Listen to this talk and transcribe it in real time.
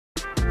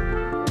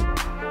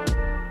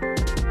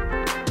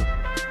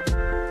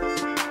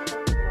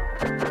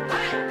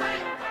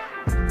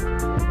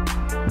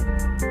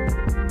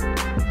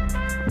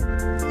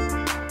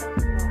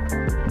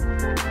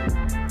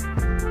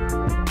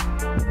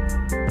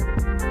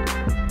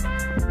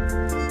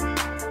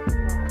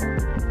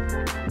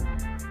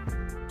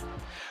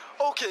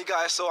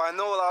guys, so I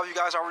know a lot of you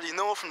guys already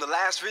know from the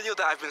last video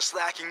that I've been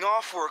slacking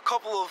off for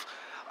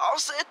I'll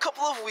say a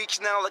couple of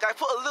weeks now. Like I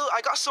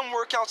got some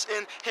workouts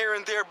in here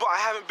and there, but I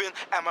haven't been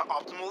at my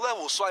optimal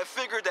level. So I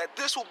figured that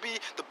this will be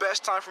the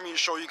best time for me to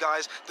show you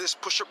guys this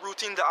push-up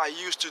routine that I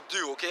used to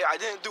do, okay? I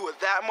didn't do it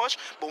that much,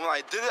 but when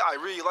I did it, I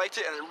really liked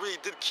it, and it really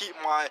did keep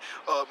my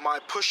my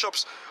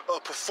push-ups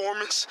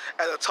performance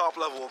at a top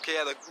level, okay?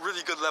 At a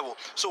really good level.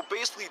 So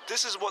basically,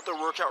 this is what the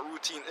workout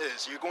routine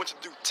is. You're going to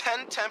do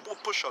 10 tempo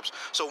push-ups.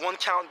 So 1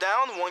 count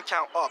down, 1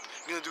 count up.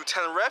 You're gonna do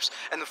 10 reps,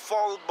 and then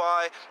followed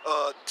by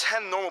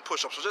 10 normal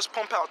push-ups. So just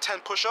pump out 10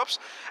 push-ups,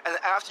 and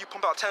then after you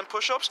pump out 10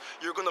 push-ups,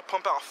 you're gonna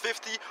pump out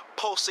 50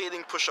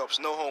 pulsating push-ups.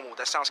 No homo.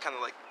 That sounds kind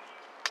of like...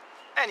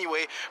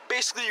 Anyway,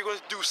 basically you're going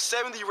to do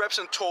 70 reps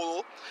in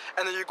total,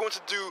 and then you're going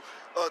to do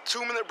a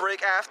 2-minute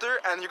break after,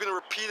 and you're going to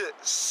repeat it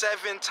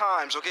 7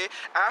 times, okay?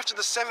 After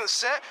the 7th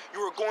set,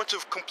 you are going to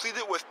complete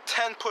it with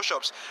 10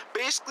 push-ups.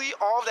 Basically,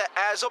 all of that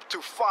adds up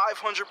to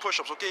 500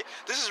 push-ups, okay?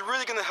 This is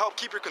really going to help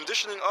keep your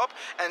conditioning up,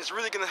 and it's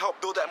really going to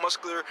help build that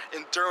muscular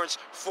endurance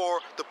for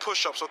the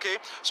push-ups, okay?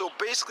 So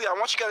basically, I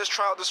want you guys to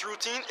try out this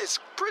routine. It's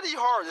pretty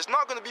hard. It's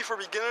not going to be for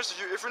beginners.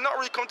 If you're not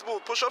really comfortable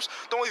with push-ups,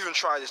 don't even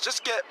try this.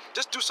 Just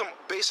do some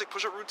basic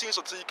push-up routines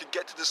until you can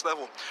get to this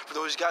level. For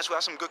those guys who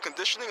have some good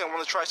conditioning and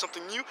want to try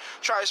something new,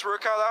 try this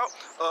workout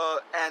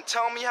out and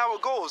tell me how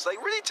it goes. Like,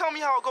 really tell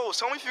me how it goes.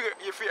 Tell me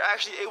if you're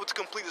actually able to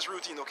complete this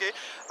routine, okay?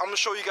 I'm going to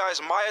show you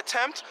guys my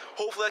attempt.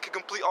 Hopefully I can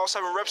complete all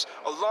 7 reps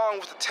along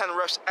with the 10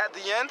 reps at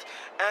the end.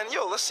 And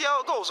yo, let's see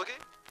how it goes, okay?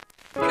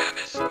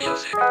 Campus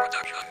Music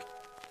Production.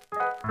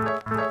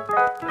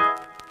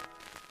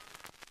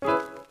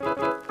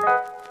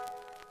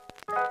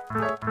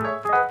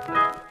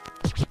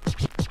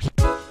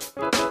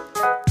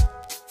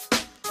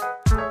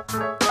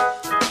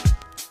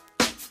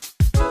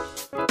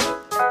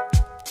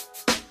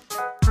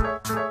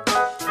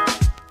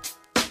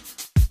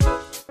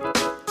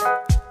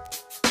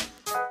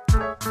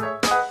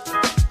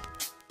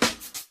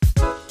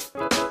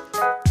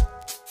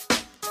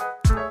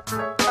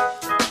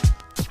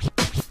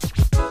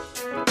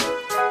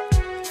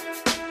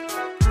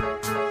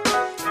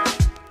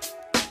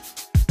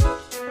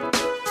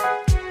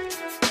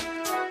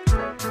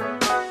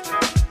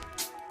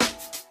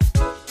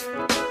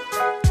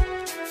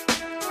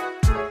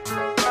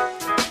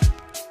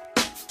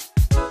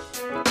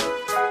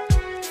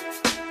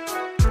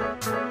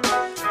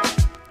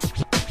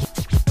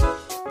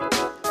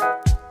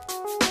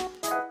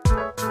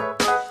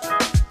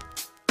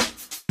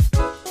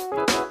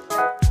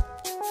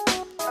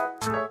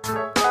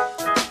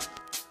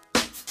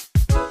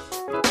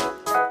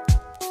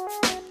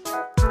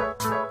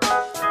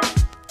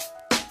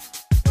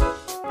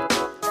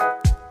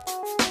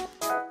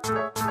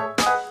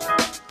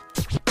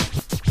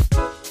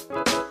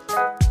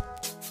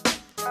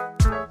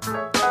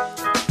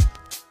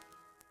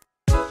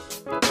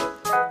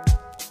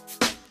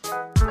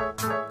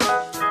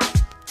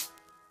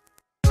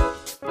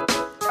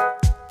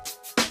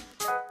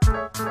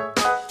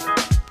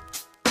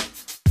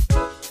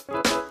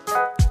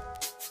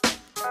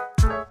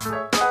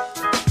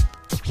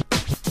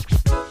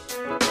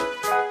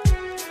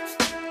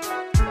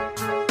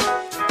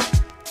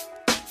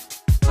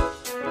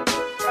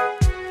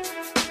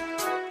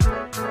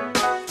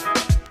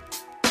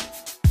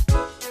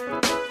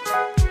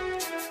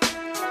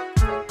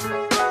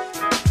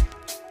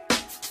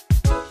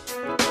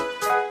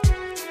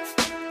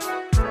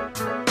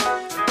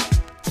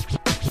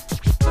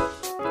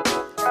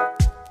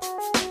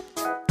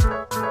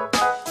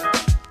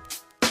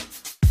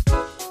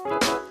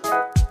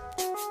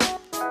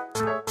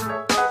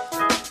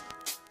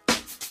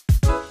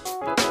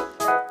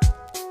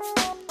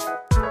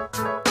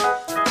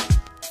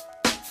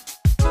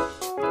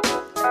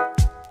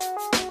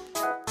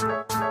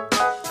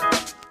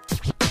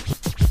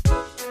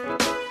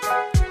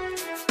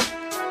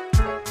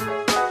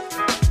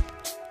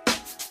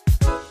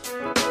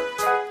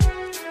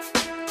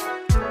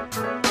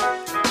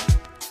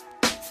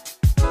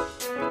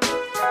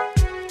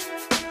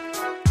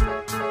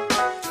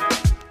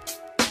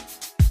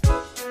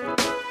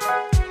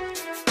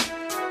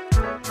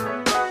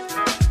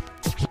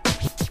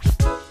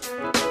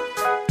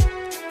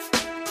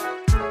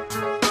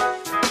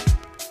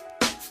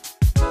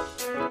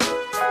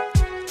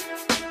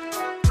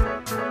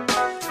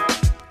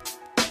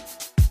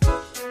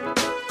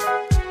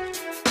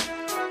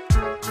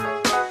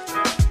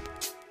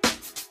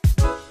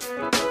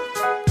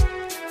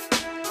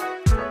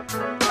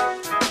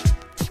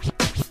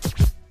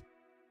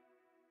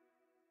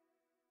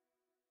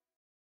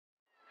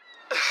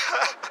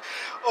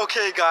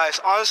 Okay guys,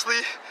 honestly,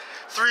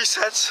 3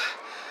 sets,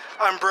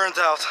 I'm burnt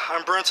out.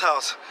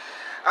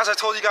 As I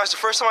told you guys, the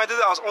first time I did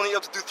it, I was only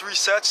able to do 3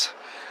 sets.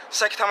 The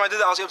second time I did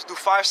it, I was able to do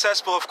 5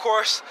 sets, but of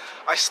course,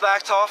 I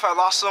slacked off, I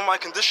lost some of my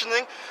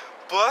conditioning.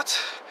 But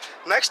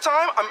next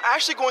time, I'm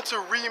actually going to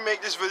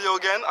remake this video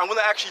again. I'm going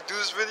to actually do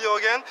this video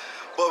again,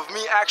 but of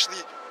me actually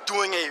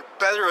doing a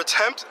better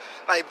attempt.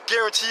 I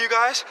guarantee you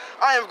guys,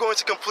 I am going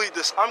to complete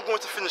this. I'm going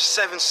to finish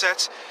 7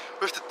 sets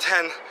with the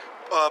 10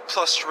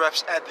 plus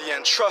reps at the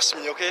end. Trust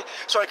me, okay?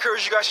 So I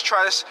encourage you guys to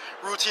try this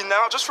routine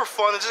now just for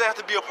fun. It doesn't have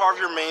to be a part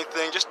of your main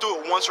thing. Just do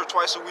it once or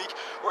twice a week,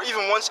 or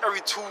even once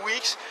every 2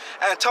 weeks,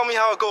 and tell me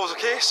how it goes,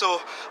 okay?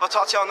 So I'll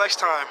talk to y'all next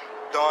time.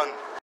 Done.